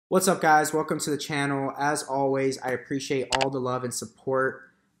What's up, guys? Welcome to the channel. As always, I appreciate all the love and support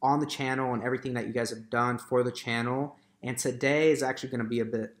on the channel and everything that you guys have done for the channel. And today is actually going to be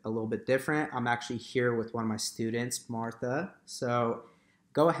a little bit different. I'm actually here with one of my students, Martha. So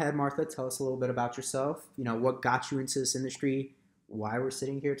go ahead, Martha, tell us a little bit about yourself. You know, what got you into this industry, why we're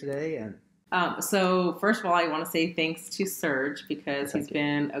sitting here today, and So first of all, I want to say thanks to Serge because he's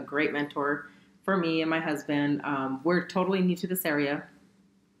been a great mentor for me and my husband. We're totally new to this area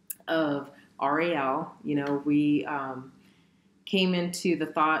of RAL. You know, we came into the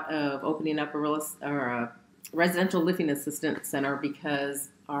thought of opening up a residential living assistance center because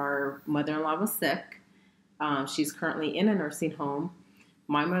our mother-in-law was sick. She's currently in a nursing home.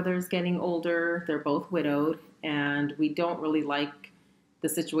 My mother's getting older. They're both widowed, and we don't really like the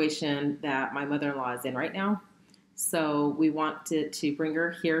situation that my mother-in-law is in right now. So we wanted to bring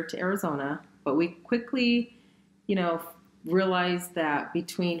her here to Arizona, but we quickly, realized that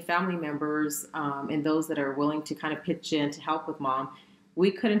between family members and those that are willing to kind of pitch in to help with mom,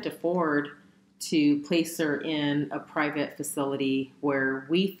 we couldn't afford to place her in a private facility where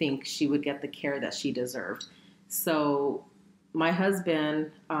we think she would get the care that she deserved. So my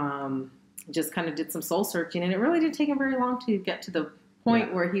husband just kind of did some soul searching, and it really didn't take him very long to get to the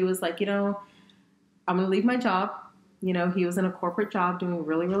point where he was like, I'm going to leave my job. He was in a corporate job doing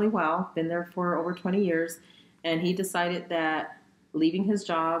really, really well, been there for over 20 years. And he decided that leaving his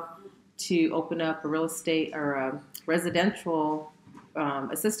job to open up a real estate or a residential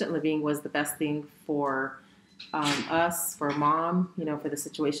assistant living was the best thing for us, for mom, for the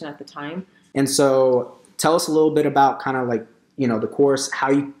situation at the time. And so tell us a little bit about kind of like, the course, how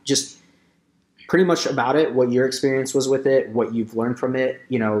you just pretty much about it, what your experience was with it, what you've learned from it,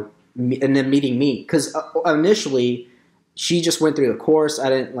 and then meeting me. Because initially, she just went through the course.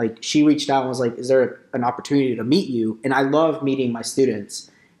 She reached out and was like, is there an opportunity to meet you? And I love meeting my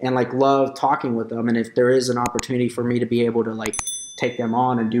students and love talking with them. And if there is an opportunity for me to be able to take them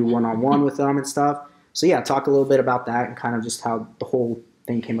on and do one-on-one with them and stuff. So yeah, talk a little bit about that and kind of just how the whole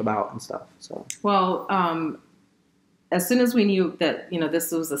thing came about and stuff. So, well, as soon as we knew that,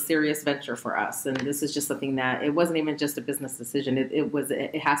 this was a serious venture for us, and this is just something that it wasn't even just a business decision.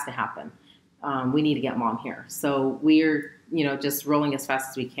 It has to happen. We need to get mom here. So we're, just rolling as fast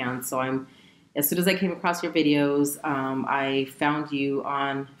as we can. So as soon as I came across your videos, I found you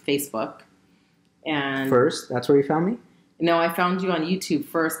on Facebook. And first, that's where you found me? No, I found you on YouTube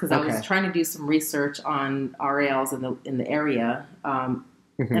first because I was trying to do some research on RALs in the area.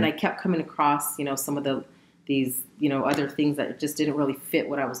 And I kept coming across, some of these, other things that just didn't really fit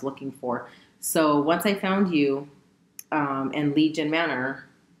what I was looking for. So once I found you and Legion Manor,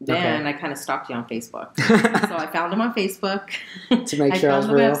 then I kind of stalked you on Facebook. So I found him on Facebook. To make sure I found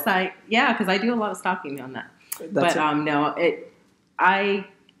the real. Website. Yeah, because I do a lot of stalking on that. I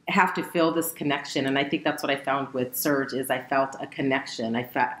have to feel this connection, and I think that's what I found with Serge is I felt a connection. I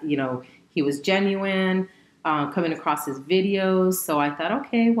felt, he was genuine, coming across his videos. So I thought,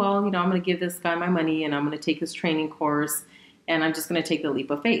 okay, well, I'm going to give this guy my money, and I'm going to take his training course, and I'm just going to take the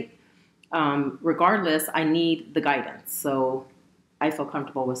leap of faith. Regardless, I need the guidance. So I feel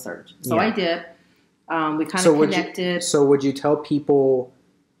comfortable with Serge. So I did. We kind of connected. So would you tell people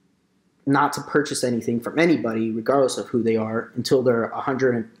not to purchase anything from anybody, regardless of who they are, until they're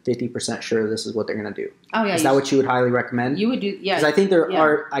 150% sure this is what they're going to do? Oh, yeah. Is that what you would highly recommend? You would do, yeah. Because I think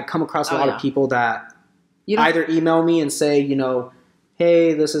I come across a lot of people that either email me and say,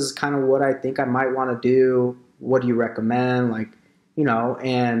 hey, this is kind of what I think I might want to do. What do you recommend?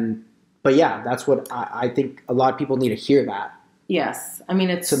 But yeah, that's what I think a lot of people need to hear that. Yes. I mean,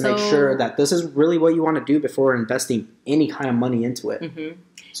 it's to make sure that this is really what you want to do before investing any kind of money into it. Mm-hmm.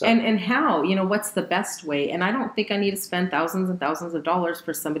 So. And how, what's the best way? And I don't think I need to spend thousands and thousands of dollars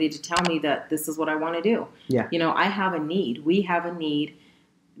for somebody to tell me that this is what I want to do. Yeah. I have a need. We have a need.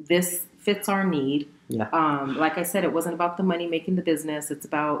 This fits our need. Yeah. Like I said, it wasn't about the money making the business. It's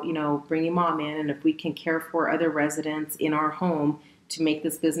about, bringing mom in. And if we can care for other residents in our home to make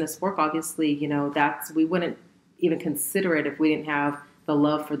this business work, obviously, we wouldn't even consider it if we didn't have the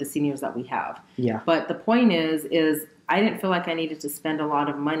love for the seniors that we have. Yeah. But the point is I didn't feel like I needed to spend a lot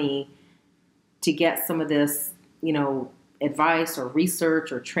of money to get some of this, advice or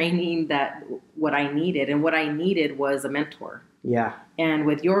research or training that what I needed. And what I needed was a mentor. Yeah. And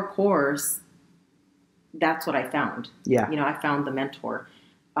with your course, that's what I found. Yeah. I found the mentor.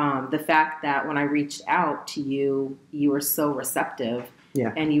 The fact that when I reached out to you, you were so receptive.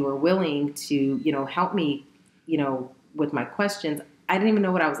 Yeah. And you were willing to, help me, with my questions. I didn't even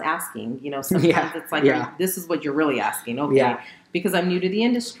know what I was asking. Sometimes it's like, this is what you're really asking. Okay. Because I'm new to the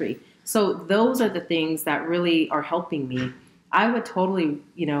industry. So those are the things that really are helping me. I would totally,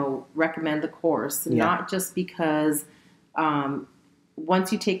 recommend the course, not just because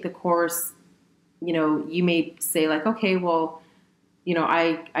once you take the course, you may say like, okay, well,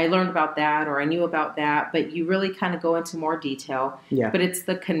 I learned about that or I knew about that, but you really kind of go into more detail. Yeah. But it's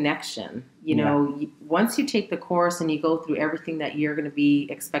the connection, once you take the course and you go through everything that you're going to be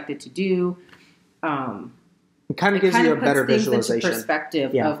expected to do, it kind of gives you a better visualization. Into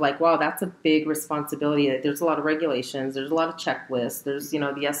perspective of like, wow, that's a big responsibility. There's a lot of regulations. There's a lot of checklists. There's,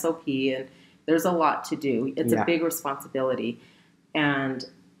 the SOP, and there's a lot to do. It's a big responsibility. And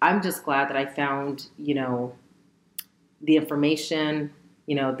I'm just glad that I found, the information,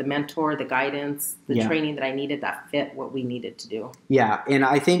 the mentor, the guidance, the training that I needed that fit what we needed to do. Yeah. And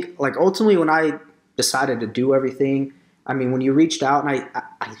I think like ultimately when I decided to do everything, I mean, when you reached out, and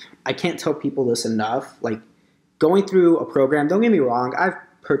I can't tell people this enough, like, going through a program, don't get me wrong, I've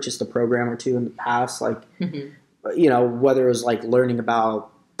purchased a program or two in the past, like, whether it was like learning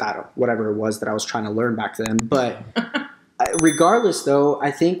about, I don't know, whatever it was that I was trying to learn back then. But regardless, though, I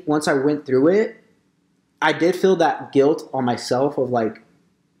think once I went through it, I did feel that guilt on myself of like,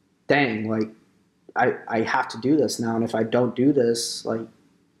 dang, like, I have to do this now. And if I don't do this, like,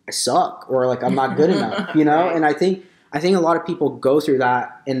 I suck or like I'm not good enough, Right. And I think a lot of people go through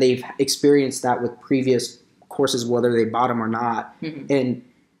that and they've experienced that with previous courses, whether they bought them or not. And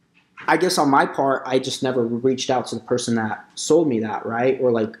I guess on my part, I just never reached out to the person that sold me that, right?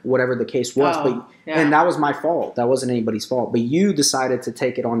 Or like whatever the case was. And that was my fault. That wasn't anybody's fault. But you decided to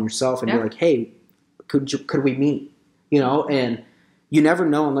take it on yourself and be like, hey, could we meet? And you never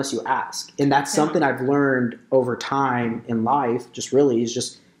know unless you ask. And that's something I've learned over time in life, just really is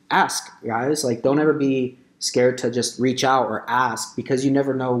just ask, guys. Like, don't ever be scared to just reach out or ask, because you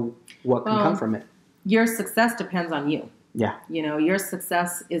never know what can come from it. Your success depends on you. Yeah. Your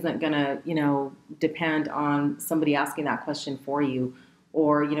success isn't going to, depend on somebody asking that question for you,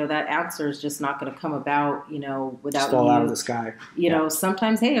 or, that answer is just not going to come about, without just fall out of the sky.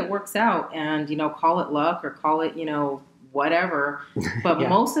 Sometimes, hey, it works out and, call it luck or call it, whatever. But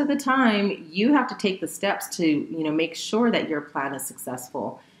most of the time you have to take the steps to, make sure that your plan is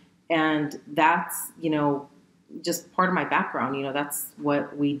successful. And that's, just part of my background, that's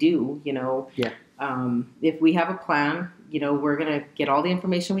what we do, if we have a plan, we're going to get all the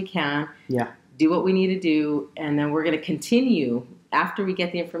information we can, do what we need to do. And then we're going to continue after we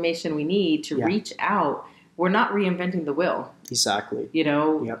get the information we need to reach out. We're not reinventing the wheel. Exactly.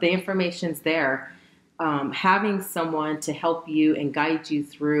 The information's there. Having someone to help you and guide you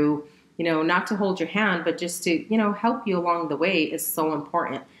through, not to hold your hand, but just to, help you along the way is so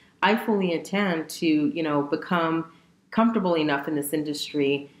important. I fully intend to, become comfortable enough in this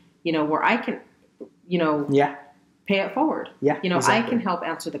industry, where I can, pay it forward. Yeah, exactly. I can help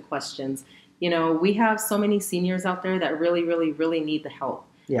answer the questions. We have so many seniors out there that really, really, really need the help.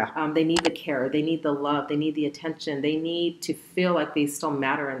 Yeah. They need the care. They need the love. They need the attention. They need to feel like they still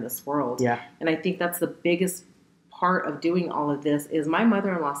matter in this world. Yeah. And I think that's the biggest part of doing all of this is my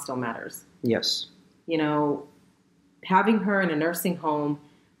mother-in-law still matters. Yes. Having her in a nursing home,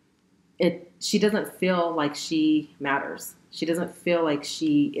 she doesn't feel like she matters. She doesn't feel like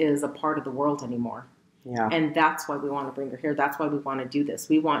she is a part of the world anymore. Yeah. And that's why we want to bring her here. That's why we want to do this.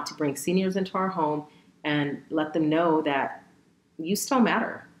 We want to bring seniors into our home and let them know that you still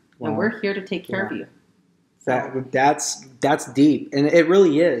matter. Wow. And we're here to take care of you. That's deep. And it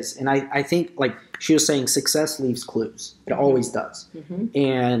really is. And I think, like she was saying, success leaves clues. It always does. Mm-hmm.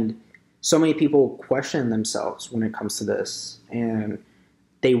 And so many people question themselves when it comes to this. And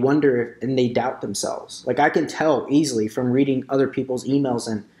they wonder and they doubt themselves. Like, I can tell easily from reading other people's emails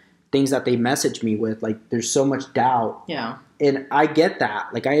and things that they message me with, like, there's so much doubt. Yeah. And I get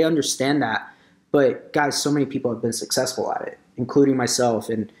that. Like, I understand that. But guys, so many people have been successful at it, including myself.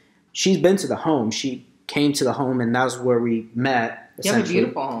 And she's been to the home. She came to the home, and that was where we met. You have a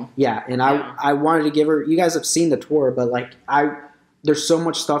beautiful home. Yeah. And I wanted to give her, you guys have seen the tour, but like, there's so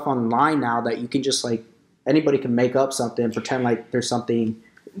much stuff online now that you can just, like, anybody can make up something and pretend like there's something.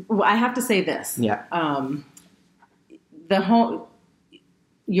 Well, I have to say this. Yeah. The home,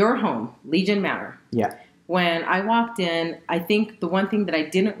 your home, Legion Manor. Yeah. When I walked in, I think the one thing that I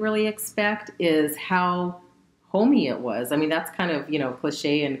didn't really expect is how homey it was. I mean, that's kind of,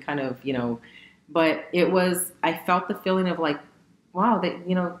 cliche and kind of, but it was, I felt the feeling of like, wow,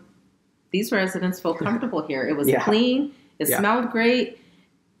 that, these residents feel comfortable here. It was clean. It smelled great.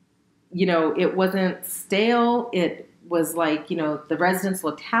 It wasn't stale. It was like, the residents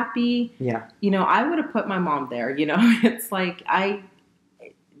looked happy. Yeah. I would have put my mom there, it's like,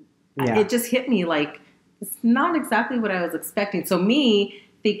 it just hit me like, it's not exactly what I was expecting. So me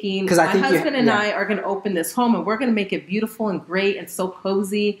thinking, because my husband and I are going to open this home and we're going to make it beautiful and great and so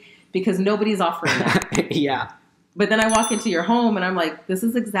cozy because nobody's offering that. Yeah. But then I walk into your home and I'm like, this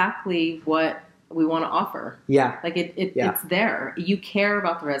is exactly what we want to offer. Yeah. Like it's there. You care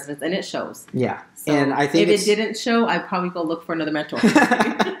about the residents and it shows. Yeah. So and I think if it didn't show, I'd probably go look for another mentor.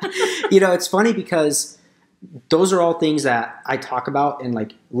 It's funny because those are all things that I talk about and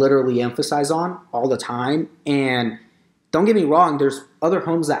like literally emphasize on all the time. And don't get me wrong, there's other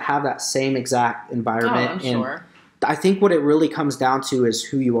homes that have that same exact environment. Oh, I'm sure. I think what it really comes down to is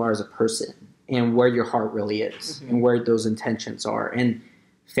who you are as a person and where your heart really is and where those intentions are. And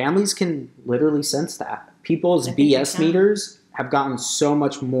families can literally sense that. People's BS meters have gotten so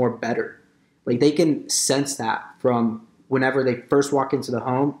much more better. Like they can sense that from whenever they first walk into the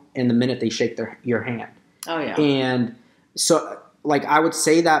home and the minute they shake your hand. Oh, yeah. And so, like, I would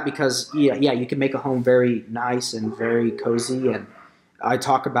say that because, yeah, you can make a home very nice and very cozy. And I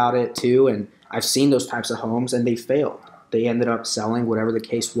talk about it, too. And I've seen those types of homes, and they failed. They ended up selling, whatever the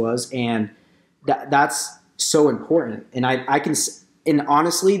case was. And that's so important. And and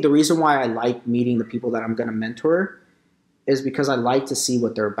honestly, the reason why I like meeting the people that I'm going to mentor is because I like to see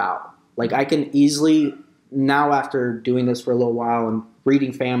what they're about. Like, I can easily, now after doing this for a little while and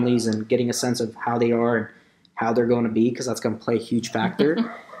reading families and getting a sense of how they are and how they're going to be, because that's going to play a huge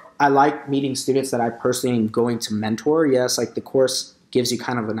factor. I like meeting students that I personally am going to mentor. Yes, like the course gives you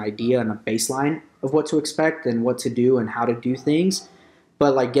kind of an idea and a baseline of what to expect and what to do and how to do things.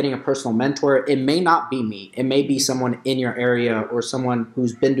 But like getting a personal mentor, it may not be me. It may be someone in your area or someone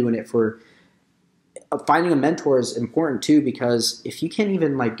who's been doing it for. Finding a mentor is important too, because if you can't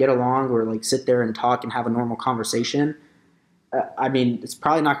even like get along or like sit there and talk and have a normal conversation, I mean, it's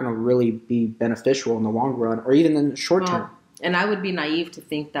probably not going to really be beneficial in the long run or even in the short term. And I would be naive to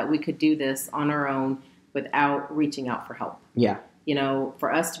think that we could do this on our own without reaching out for help. Yeah.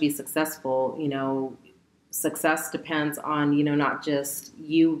 For us to be successful, success depends on, not just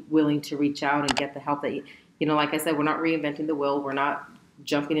you willing to reach out and get the help that like I said, we're not reinventing the wheel. We're not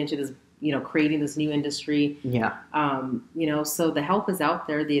jumping into this, creating this new industry. Yeah. So the help is out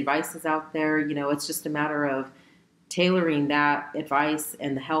there. The advice is out there. It's just a matter of tailoring that advice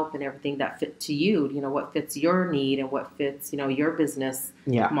and the help and everything that fit to you, what fits your need and what fits, your business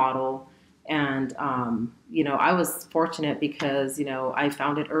model. And, I was fortunate because, I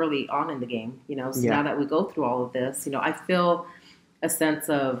found it early on in the game, so now that we go through all of this, I feel a sense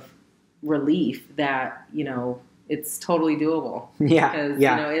of relief that, it's totally doable. Yeah.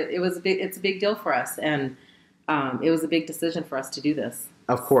 Because, it's a big deal for us. And, it was a big decision for us to do this.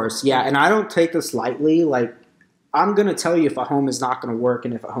 Of course. Yeah. And I don't take this lightly. Like, I'm going to tell you if a home is not going to work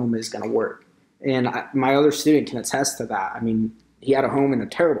and if a home is going to work. And my other student can attest to that. I mean, he had a home in a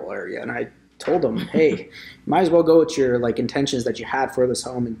terrible area, and I told him, hey, you might as well go with your like intentions that you had for this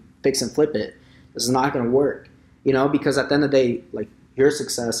home and fix and flip it. This is not going to work, because at the end of the day, like your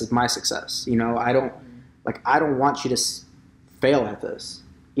success is my success. I don't want you to fail at this.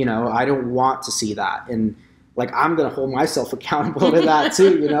 I don't want to see that. And like, I'm going to hold myself accountable to that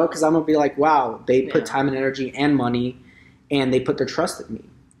too, because I'm going to be like, wow, they put time and energy and money and they put their trust in me.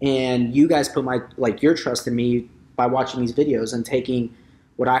 And you guys put your trust in me by watching these videos and taking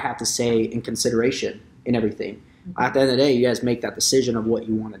what I have to say in consideration in everything. Mm-hmm. At the end of the day, you guys make that decision of what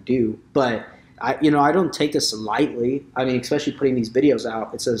you want to do. But I don't take this lightly. I mean, especially putting these videos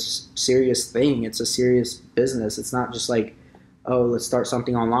out, it's a serious thing. It's a serious business. It's not just like, oh, let's start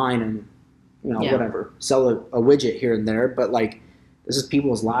something online and, whatever, sell a widget here and there. But like, this is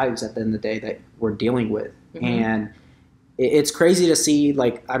people's lives at the end of the day that we're dealing with. Mm-hmm. And it's crazy to see,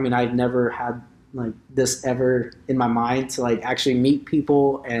 like, I mean, I've never had like this ever in my mind to like actually meet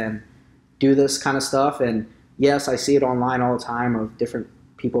people and do this kind of stuff. And yes, I see it online all the time of different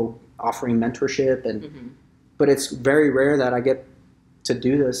people offering mentorship and, but it's very rare that I get to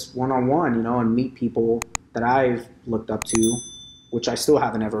do this one-on-one, and meet people that I've looked up to, which I still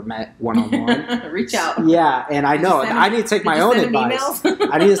haven't ever met one-on-one. Reach out. Yeah, and I know. I need to take my own advice.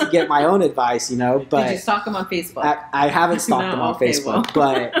 I need to get my own advice, but... Did you stalk them on Facebook? I haven't stalked them on Facebook.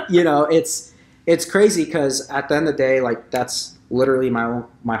 Well. But, it's crazy because at the end of the day, like, that's literally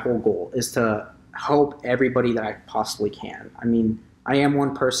my whole goal is to help everybody that I possibly can. I mean, I am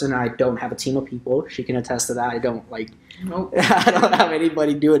one person. I don't have a team of people. She can attest to that. I don't, nope. I don't have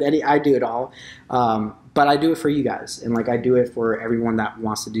anybody do it. I do it all. But I do it for you guys, and like I do it for everyone that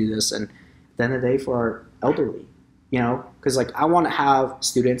wants to do this, and at the end of the day for our elderly, because like I want to have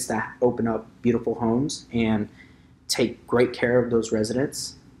students that open up beautiful homes and take great care of those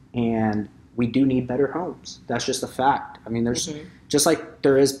residents, and we do need better homes. That's just a fact. I mean, there's just like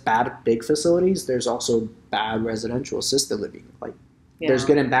there is bad big facilities, there's also bad residential assisted living. Like there's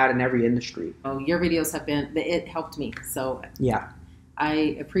good and bad in every industry. Oh, your videos have been, it helped me. So yeah,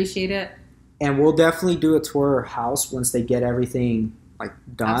 I appreciate it. And we'll definitely do a tour of house once they get everything like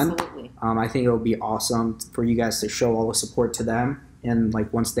done. Absolutely. I think it'll be awesome for you guys to show all the support to them, and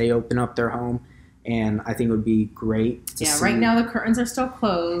like once they open up their home. And I think it would be great to see. Right now the curtains are still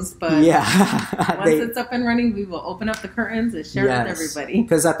closed, but once it's up and running, we will open up the curtains and share it with everybody.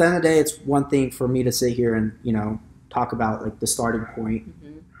 Because at the end of the day, it's one thing for me to sit here and, you know, talk about like the starting point,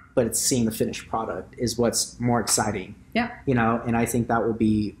 but it's seeing the finished product is what's more exciting. Yeah. You know, and I think that will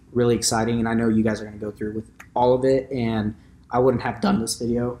be really exciting. And I know you guys are going to go through with all of it. And I wouldn't have done this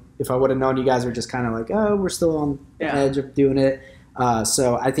video if I would have known you guys were just kind of like, oh, we're still on the edge of doing it.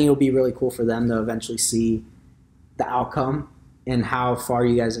 So I think it'll be really cool for them to eventually see the outcome and how far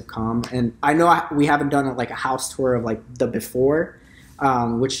you guys have come. And I know we haven't done like a house tour of like the before,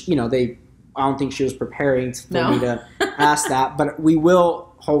 which, you know, I don't think she was preparing for me to ask that, but we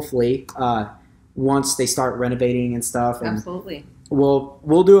will hopefully once they start renovating and stuff. And absolutely.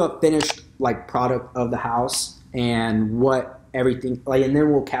 We'll do a finished like product of the house and what everything like, and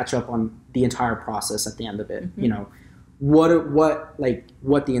then we'll catch up on the entire process at the end of it. You know, what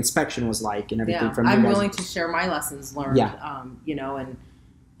the inspection was like and everything from you I'm guys. willing to share my lessons learned, you know,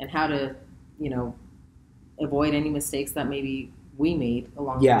 and how to, you know, avoid any mistakes that maybe we made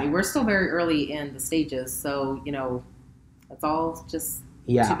along the way. We're still very early in the stages, so, you know, that's all just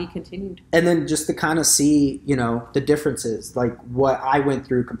to be continued. And then just to kind of see, you know, the differences, like what I went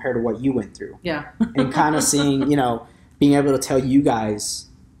through compared to what you went through. Yeah. And kind of seeing, you know, being able to tell you guys,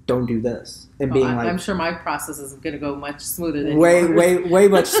 don't do this. And being I'm sure my process is going to go much smoother than yours. Way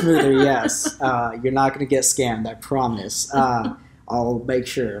much smoother, yes. You're not going to get scammed, I promise. I'll make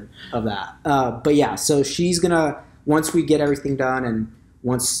sure of that. But yeah, so she's going to, once we get everything done and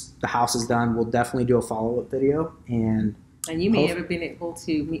once the house is done, we'll definitely do a follow-up video. And you may have been able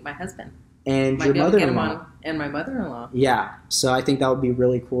to meet my husband. And your mother-in-law. And my mother-in-law. Yeah, so I think that would be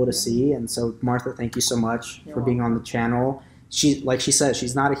really cool to see. And so, Martha, thank you so much for being on the channel. Like she said,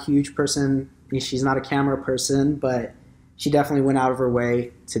 she's not a huge person. She's not a camera person, but she definitely went out of her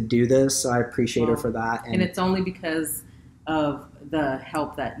way to do this. So I appreciate her for that. And it's only because of the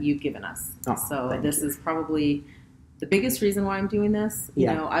help that you've given us. So this is probably the biggest reason why I'm doing this. You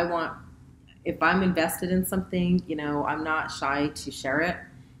know, if I'm invested in something, you know, I'm not shy to share it.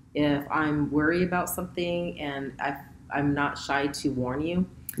 If I'm worried about something, and I'm not shy to warn you.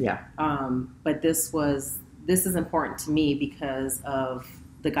 Yeah. But this is important to me because of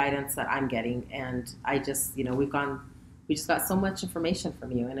the guidance that I'm getting, and I just, you know, we just got so much information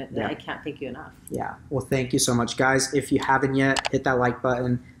from you, and I can't thank you enough. Yeah. Well, thank you so much, guys. If you haven't yet, hit that like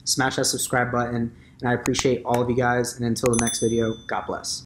button, smash that subscribe button, and I appreciate all of you guys. And until the next video, God bless.